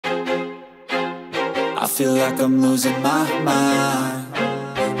I feel like I'm losing my mind.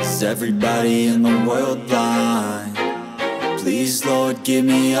 Is everybody in the world blind? Please, Lord, give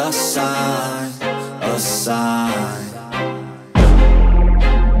me a sign, a sign.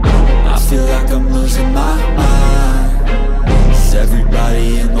 I feel like I'm losing my mind. Is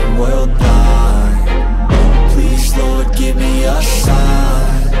everybody in the world blind? Please, Lord, give me a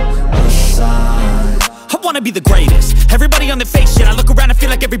sign, a sign. I wanna be the greatest. Everybody on the fake shit. I look around and feel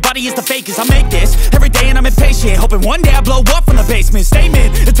like everybody is the fakest. I make this every day and I'm impatient, hoping one day I blow up from the basement.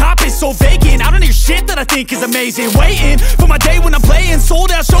 Statement, the top is so vacant. I don't hear shit that I think is amazing. Waiting for my day when I'm playing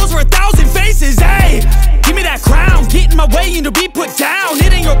sold out shows for 1,000 faces. Hey, give me that crown, get in my way and to be put down.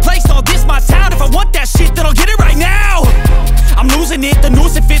 It ain't your place, all this my town. If I want that shit, then I'll get it right now. I'm losing it, the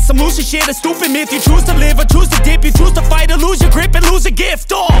noose it fits. I'm losing shit, a stupid myth. You choose to live or choose to dip. You choose to fight or lose your grip and lose a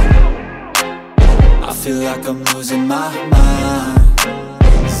gift. I feel like I'm losing my mind.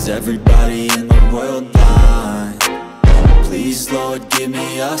 Is everybody in the world blind? Please, Lord, give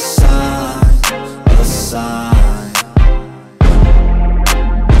me a sign, a sign.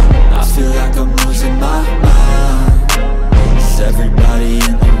 I feel like I'm losing my mind. Is everybody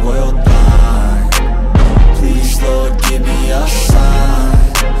in the world blind? Please, Lord, give me a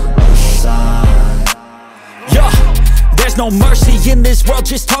sign, a sign. Yeah. There's no mercy in this world,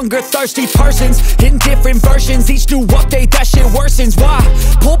 just hunger-thirsty persons in different versions. Each new update, that shit worsens. Why?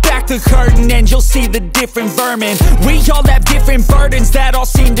 Pull back the curtain and you'll see the different vermin. We all have different burdens that all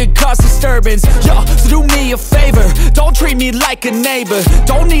seem to cause disturbance. Yo, so do me a favor, don't treat me like a neighbor.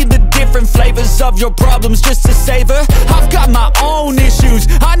 Don't need the different flavors of your problems just to savor. I've got my own issues,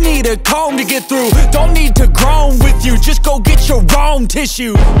 I need a comb to get through. Don't need to groan with you, just go get your own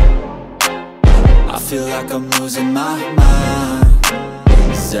tissue. I feel like I'm losing my mind.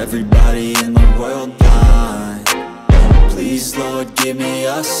 Is everybody in the world blind? Please, Lord, give me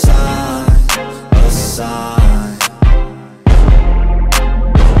a sign, a sign.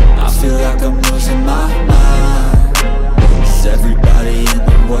 I feel like I'm losing my mind. Is everybody in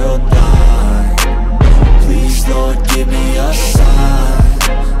the world blind? Please, Lord, give me a sign,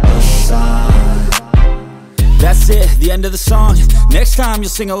 a sign. That's it, the end of the song. Next time you'll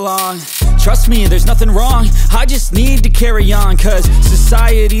sing along. Trust me, there's nothing wrong. I just need to carry on, cause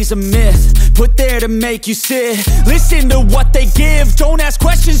society's a myth put there to make you sit. Listen to what they give, don't ask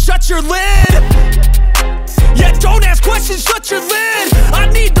questions, shut your lid.